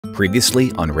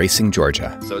Previously on Racing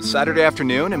Georgia. So it's Saturday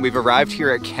afternoon and we've arrived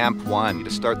here at Camp 1 to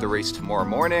start the race tomorrow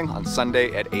morning on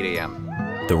Sunday at 8 a.m.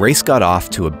 The race got off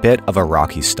to a bit of a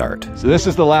rocky start. So this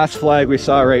is the last flag we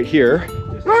saw right here.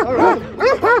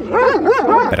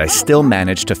 But I still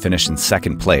managed to finish in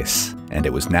second place, and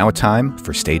it was now time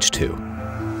for stage 2.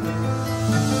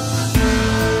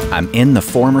 I'm in the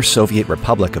former Soviet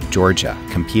Republic of Georgia,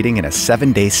 competing in a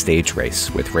 7-day stage race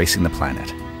with Racing the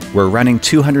Planet. We're running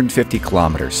 250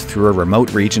 kilometers through a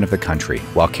remote region of the country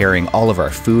while carrying all of our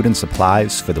food and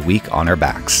supplies for the week on our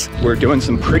backs. We're doing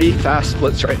some pretty fast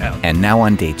splits right now. And now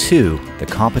on day 2, the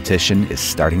competition is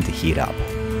starting to heat up.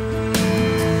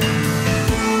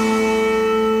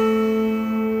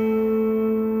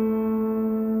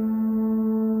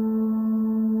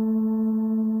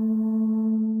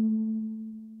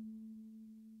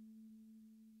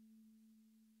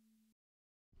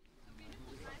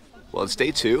 Well, it's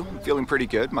day 2. I'm feeling pretty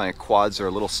good. My quads are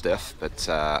a little stiff, but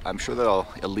I'm sure that'll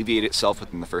alleviate itself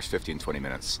within the first 15-20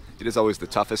 minutes. It is always the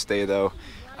toughest day, though.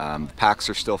 The packs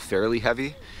are still fairly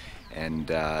heavy, and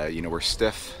we're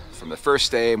stiff from the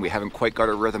first day, and we haven't quite got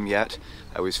a rhythm yet.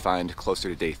 I always find closer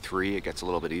to day 3 it gets a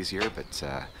little bit easier, but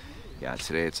yeah,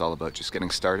 today it's all about just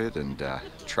getting started and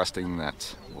trusting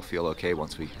that we'll feel okay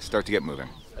once we start to get moving.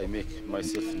 I make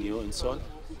myself new and so on.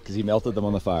 Because you melted them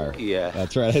on the fire. Yeah.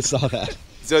 That's right, I saw that.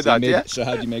 So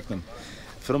how'd you make them?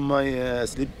 From my Your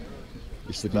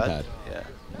sleeping pad. Yeah.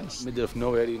 Nice. Middle of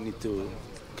nowhere, you need to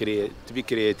be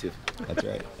creative. That's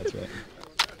right, that's right.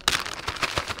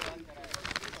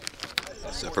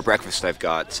 So for breakfast I've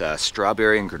got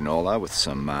strawberry and granola with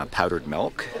some powdered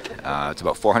milk. It's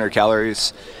about 400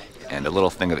 calories and a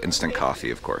little thing of instant coffee,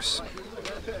 of course.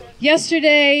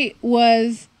 Yesterday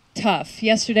was tough.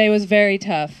 Yesterday was very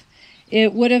tough.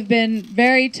 It would have been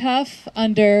very tough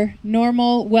under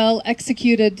normal,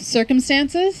 well-executed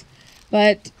circumstances,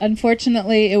 but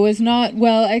unfortunately it was not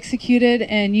well executed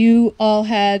and you all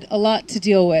had a lot to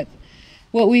deal with.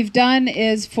 What we've done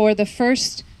is for the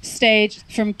first stage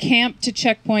from camp to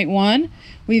checkpoint 1,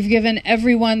 we've given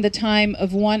everyone the time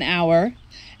of 1 hour.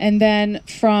 And then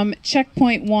from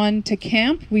checkpoint 1 to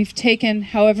camp, we've taken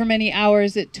however many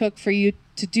hours it took for you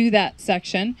to do that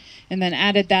section and then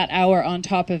added that hour on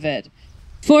top of it.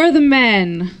 For the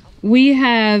men, we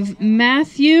have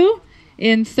Matthew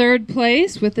in 3rd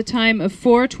place with the time of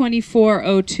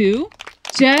 4:24:02.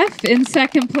 Jeff in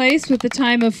 2nd place with the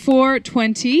time of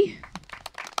 4:20.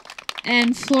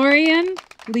 And Florian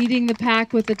leading the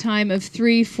pack with the time of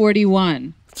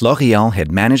 3:41. Florian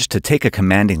had managed to take a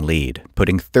commanding lead,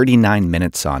 putting 39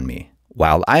 minutes on me,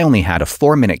 while I only had a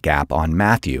 4-minute gap on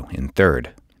Matthew in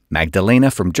 3rd.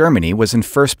 Magdalena from Germany was in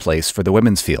 1st place for the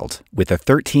women's field, with a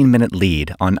 13-minute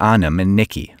lead on Anam and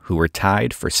Nikki, who were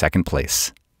tied for 2nd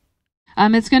place.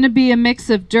 It's going to be a mix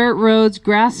of dirt roads,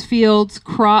 grass fields,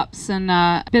 crops, and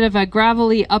a bit of a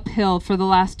gravelly uphill for the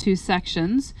last 2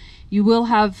 sections. You will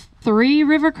have 3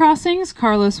 river crossings.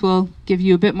 Carlos will give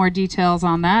you a bit more details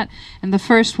on that. And the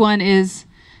first one is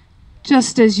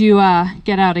just as you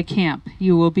get out of camp,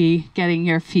 you will be getting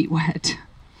your feet wet.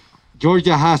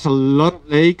 Georgia has a lot of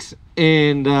lakes,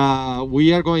 and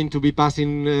we are going to be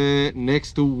passing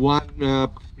next to one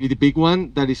pretty big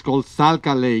one that is called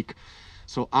Salka Lake.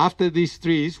 So after these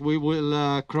trees, we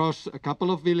will cross a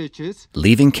couple of villages.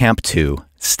 Leaving Camp 2,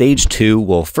 Stage 2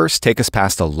 will first take us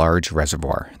past a large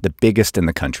reservoir, the biggest in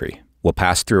the country. We'll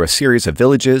pass through a series of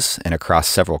villages and across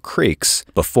several creeks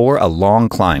before a long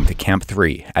climb to Camp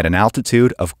 3 at an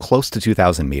altitude of close to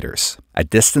 2,000 meters, a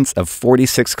distance of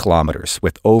 46 kilometers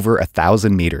with over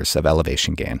 1,000 meters of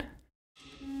elevation gain.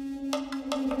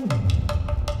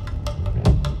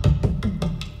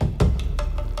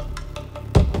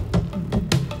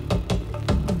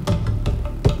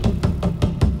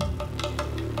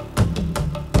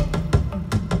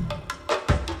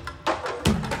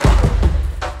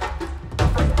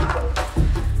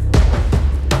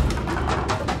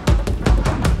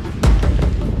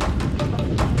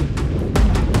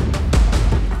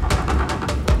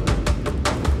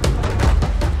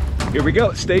 Here we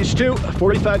go, stage 2,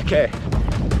 45K.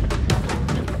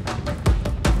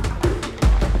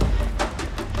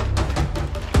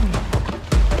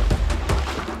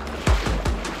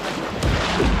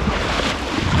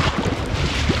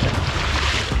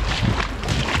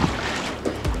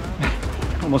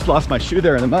 Almost lost my shoe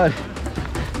there in the mud.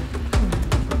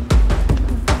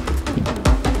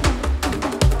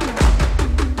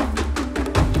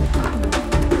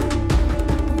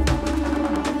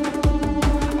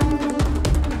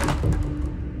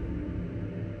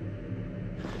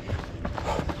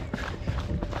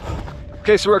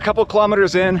 Okay, so we're a couple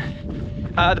kilometers in.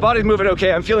 The body's moving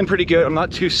okay. I'm feeling pretty good. I'm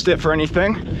not too stiff or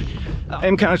anything.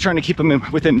 I'm kind of trying to keep them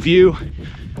within view,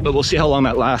 but we'll see how long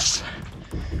that lasts.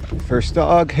 First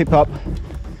dog, hey pup.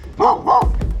 You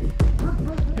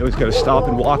always gotta stop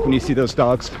and walk when you see those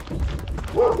dogs.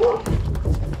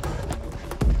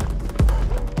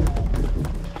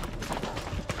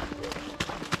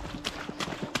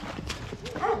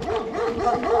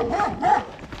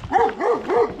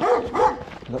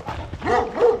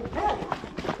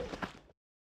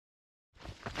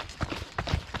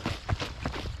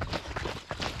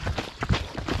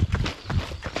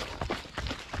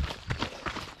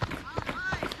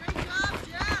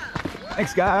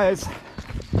 Thanks, guys.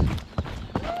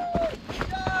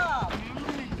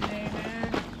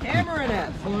 Hammering it.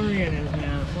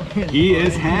 He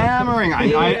is hammering.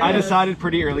 I decided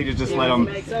pretty early to just let him.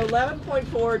 So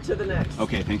 11.4 to the next.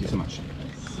 Okay, thank you so much.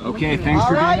 Okay, thanks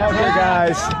for being out here,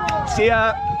 guys. See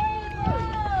ya.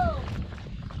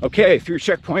 Okay, through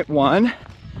checkpoint 1.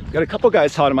 Got a couple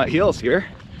guys hot on my heels here.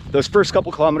 Those first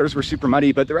couple kilometers were super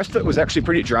muddy, but the rest of it was actually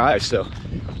pretty dry, so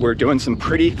we're doing some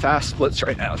pretty fast splits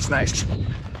right now. It's nice.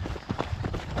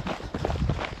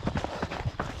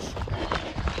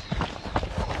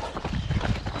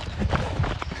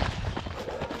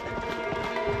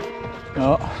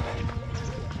 Oh,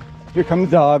 here come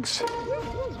the dogs.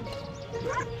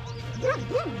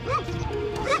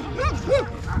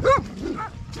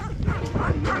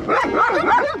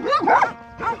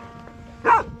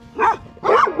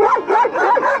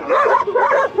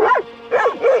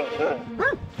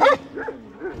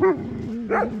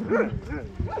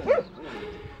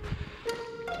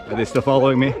 Are they still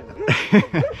following me? I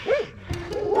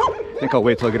think I'll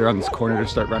wait till I get around this corner to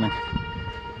start running.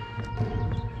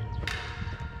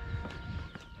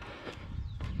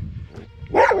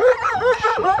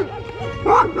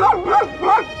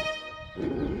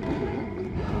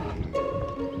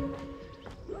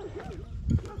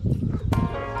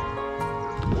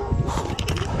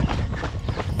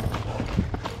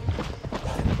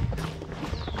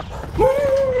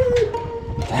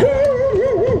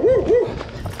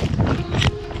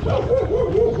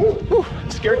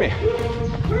 Scared me.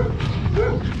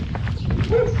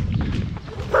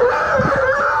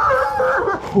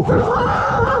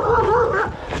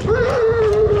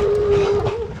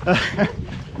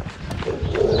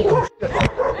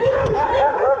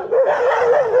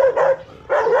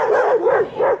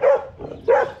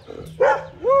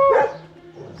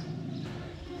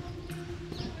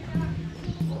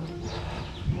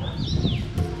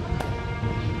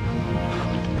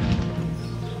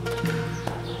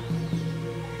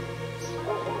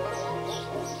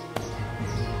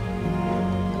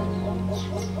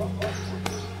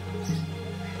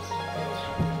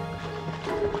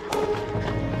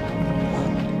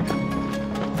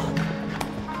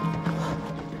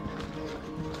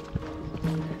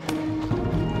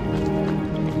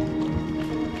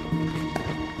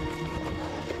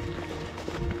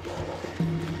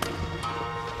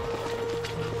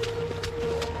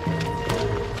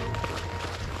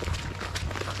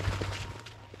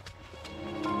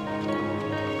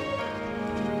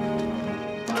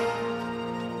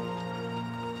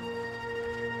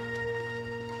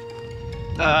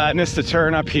 I missed a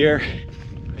turn up here.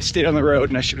 I stayed on the road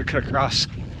and I should have cut across.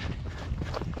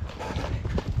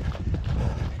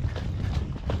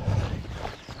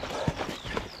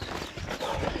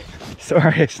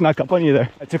 Sorry, I snuck up on you there.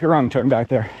 I took a wrong turn back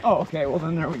there. Oh, okay. Well,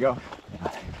 then there we go.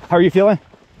 How are you feeling?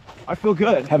 I feel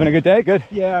good. Having a good day? Good.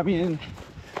 Yeah, I mean,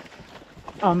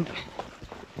 it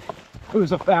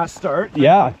was a fast start.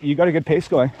 Yeah, you got a good pace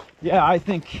going. Yeah, I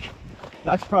think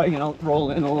that's probably gonna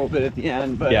roll in a little bit at the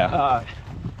end, but yeah.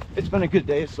 It's been a good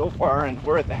day so far, and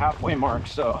we're at the halfway mark.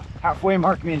 So halfway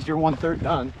mark means you're 1/3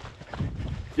 done.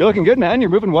 You're looking good, man. You're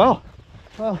moving well.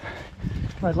 Well,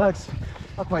 my legs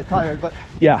are quite tired, but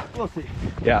Yeah, we'll see.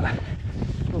 yeah.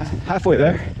 Halfway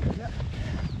there.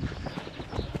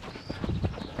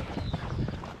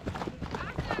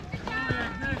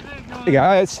 Hey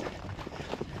guys.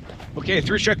 Okay,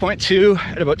 through checkpoint 2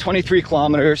 at about 23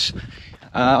 kilometers.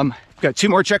 Got 2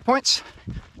 more checkpoints.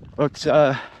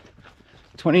 About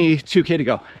 22K to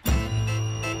go.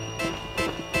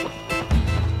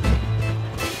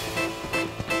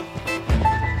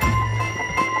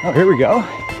 Oh, here we go.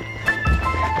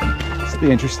 This will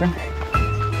be interesting.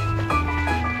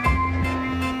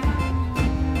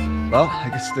 Well, I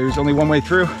guess there's only one way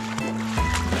through.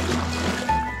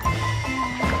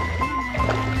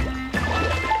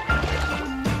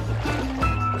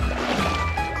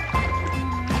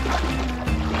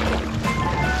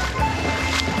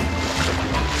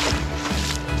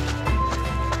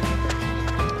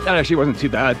 That actually wasn't too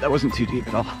bad. That wasn't too deep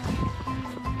at all.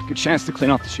 Good chance to clean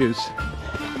off the shoes.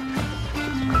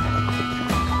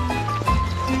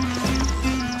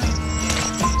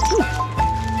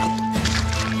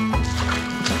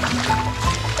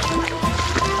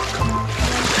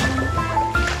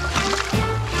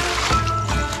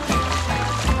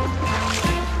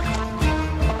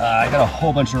 I got a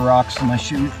whole bunch of rocks in my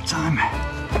shoe at the time.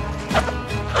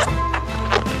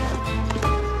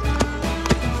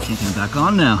 Taking it back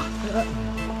on now.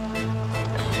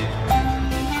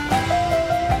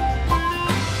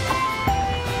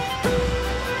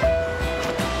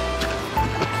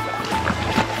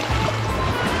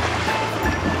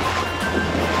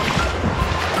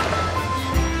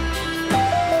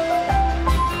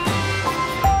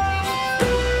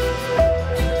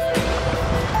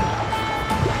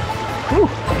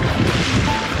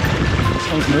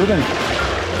 This one's moving.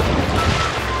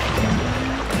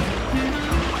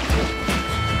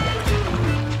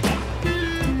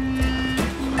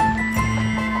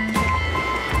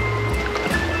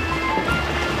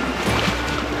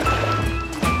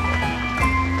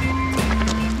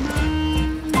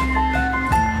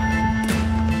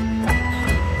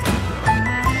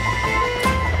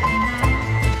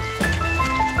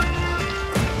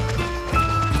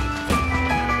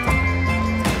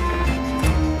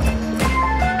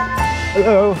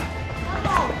 Hello.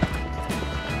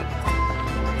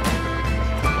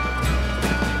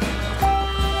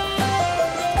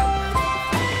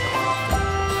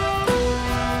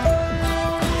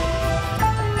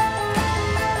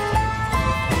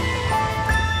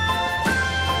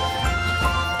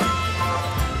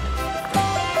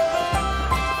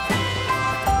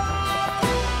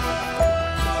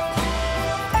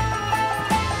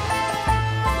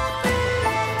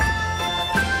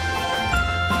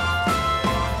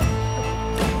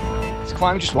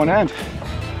 Climb just one end.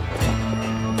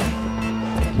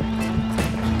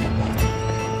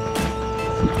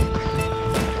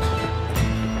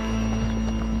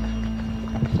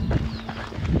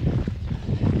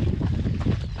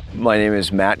 My name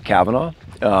is Matt Kavanaugh.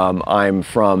 I'm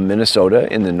from Minnesota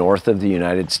in the north of the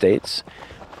United States,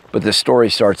 but this story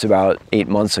starts about 8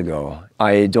 months ago.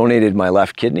 I donated my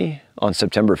left kidney on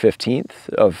September 15th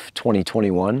of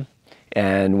 2021.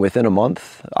 And within a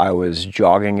month, I was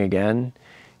jogging again,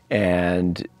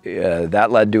 and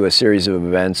that led to a series of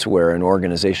events where an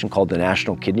organization called the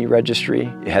National Kidney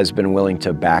Registry has been willing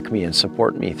to back me and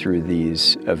support me through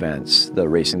these events, the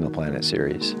Racing the Planet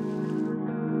series.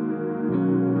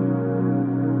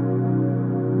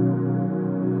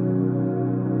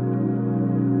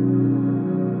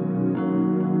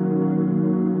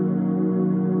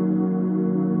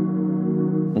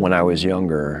 When I was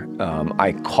younger,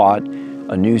 I caught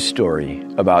a news story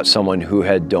about someone who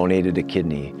had donated a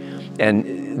kidney.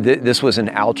 And this was an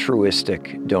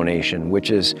altruistic donation, which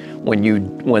is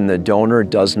when the donor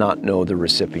does not know the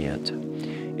recipient.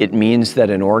 It means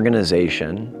that an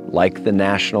organization like the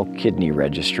National Kidney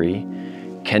Registry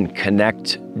can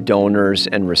connect donors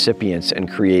and recipients and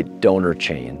create donor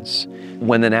chains.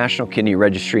 When the National Kidney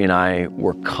Registry and I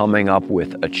were coming up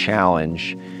with a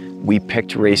challenge, we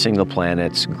picked Racing the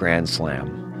Planet's Grand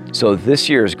Slam. So this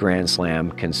year's Grand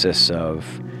Slam consists of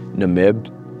Namib,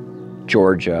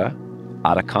 Georgia,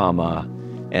 Atacama,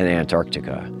 and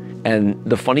Antarctica. And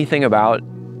the funny thing about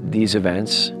these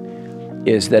events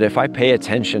is that if I pay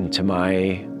attention to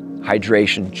my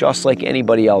hydration just like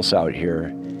anybody else out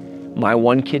here, my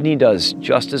one kidney does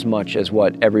just as much as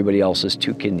what everybody else's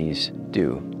two kidneys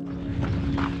do.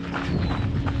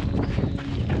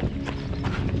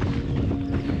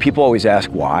 People always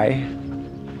ask why,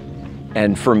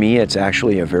 and for me it's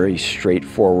actually a very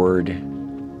straightforward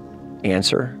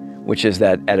answer, which is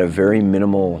that at a very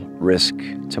minimal risk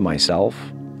to myself,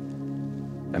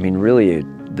 I mean really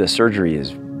the surgery is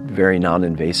very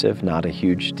non-invasive, not a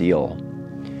huge deal.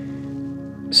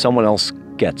 Someone else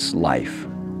gets life.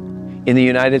 In the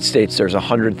United States, there's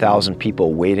 100,000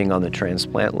 people waiting on the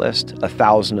transplant list.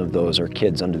 1,000 of those are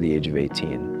kids under the age of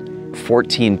 18.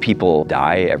 14 people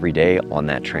die every day on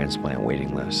that transplant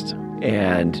waiting list.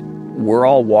 And we're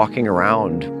all walking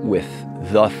around with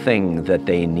the thing that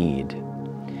they need.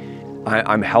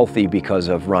 I'm healthy because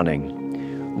of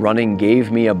running. Running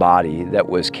gave me a body that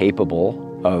was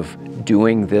capable of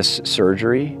doing this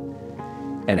surgery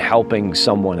and helping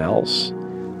someone else.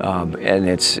 And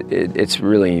it's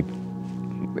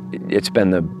been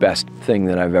the best thing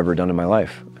that I've ever done in my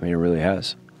life. I mean, it really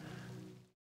has.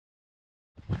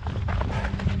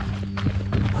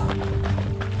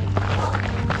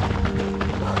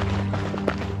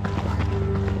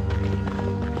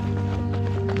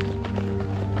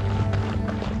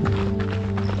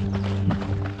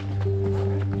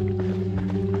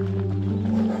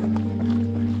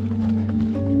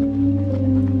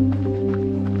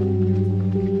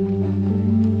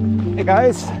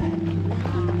 guys.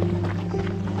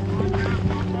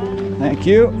 Thank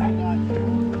you.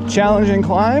 Challenging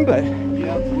climb, but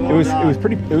it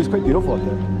was quite beautiful up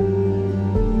there.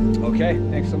 Okay,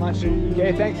 thanks so much.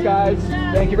 Okay, thanks guys.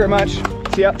 Thank you very much.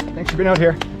 See ya. Thanks for being out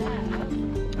here.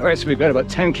 All right, so we've got about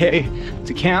 10K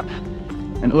to camp,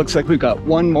 and it looks like we've got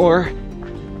one more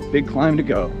big climb to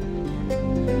go.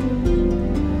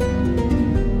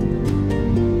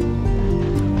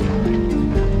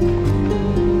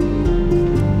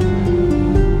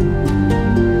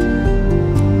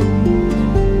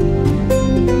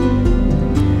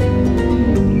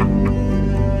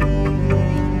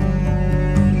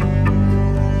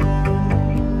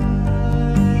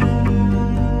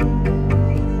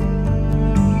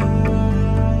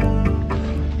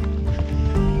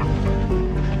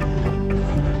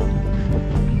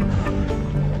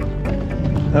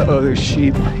 Uh-oh, there's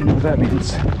sheep. You know what that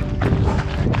means.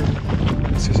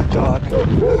 There's a dog.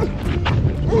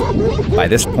 By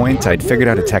this point, I'd figured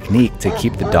out a technique to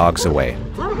keep the dogs away,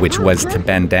 which was to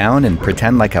bend down and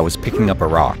pretend like I was picking up a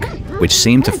rock, which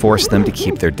seemed to force them to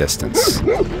keep their distance.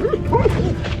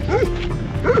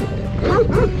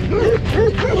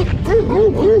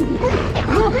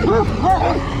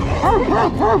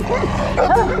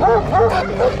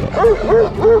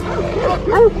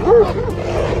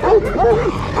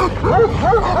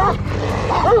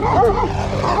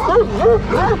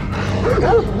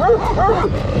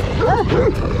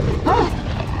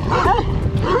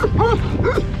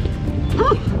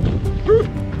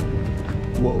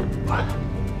 Whoa.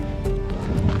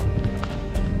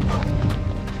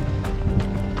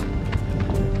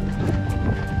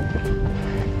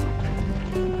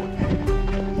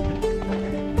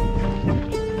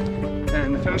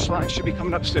 And the finish line should be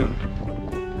coming up soon.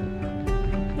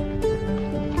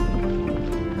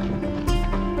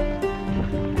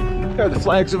 There are the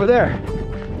flags over there.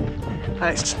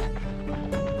 Nice.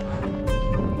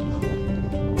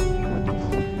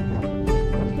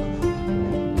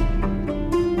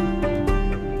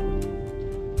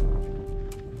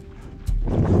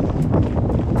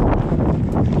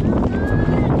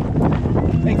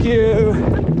 Thank you.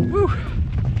 Woo.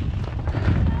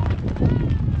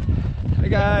 Hi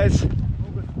guys.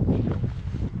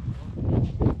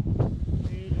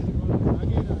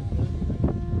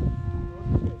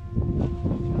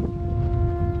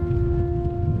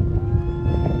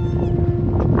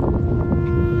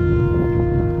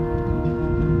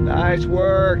 Nice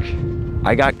work.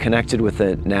 I got connected with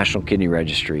the National Kidney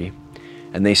Registry,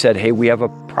 and they said, hey, we have a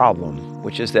problem,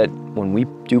 which is that when we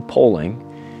do polling,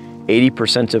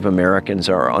 80% of Americans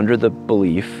are under the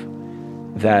belief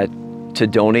that to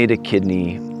donate a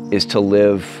kidney is to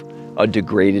live a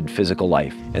degraded physical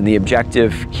life. And the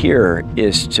objective here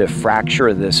is to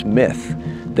fracture this myth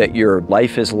that your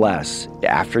life is less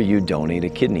after you donate a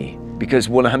kidney. Because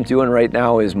what I'm doing right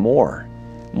now is more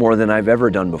than I've ever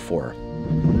done before.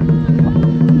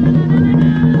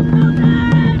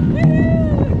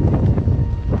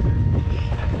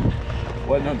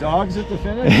 What, no dogs at the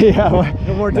finish? Yeah,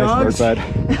 no more dogs? Nice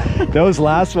work, those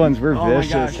last ones were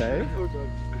vicious, hey?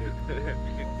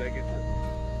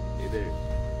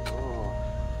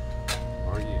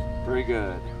 Very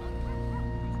good.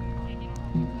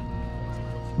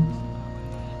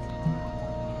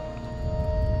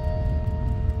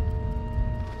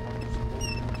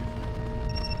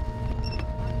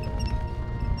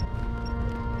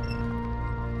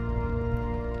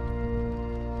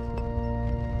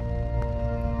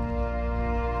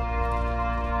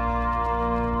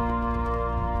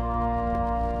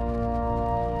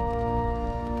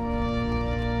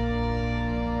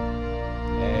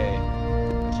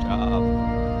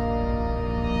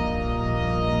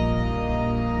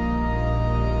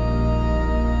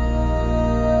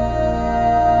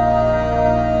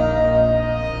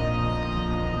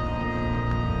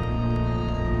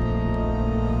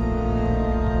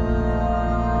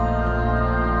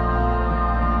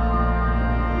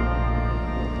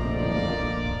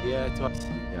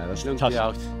 Yeah, that's Long tough, day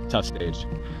out. tough stage.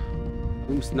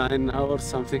 Almost 9 hours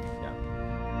something.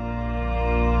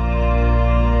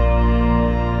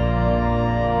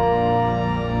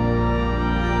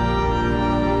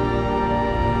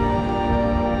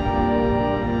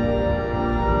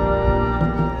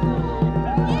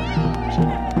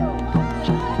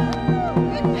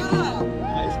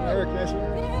 Nice work, nice work.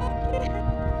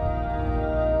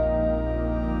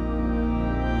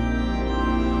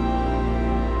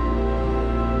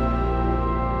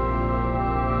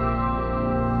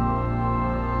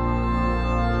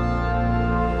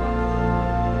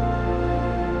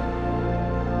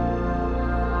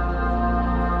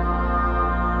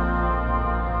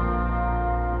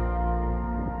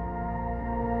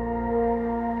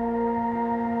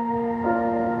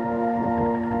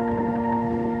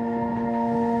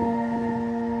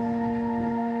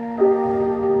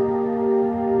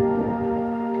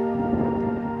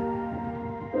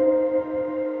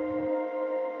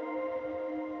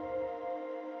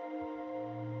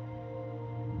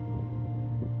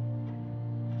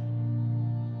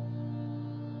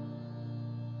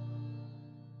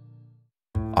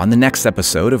 on the next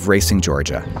episode of Racing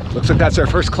Georgia. Looks like that's our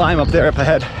first climb up there up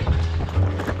ahead.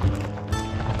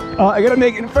 Oh, I gotta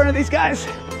make it in front of these guys.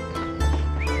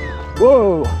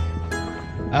 Whoa.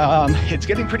 It's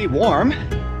getting pretty warm.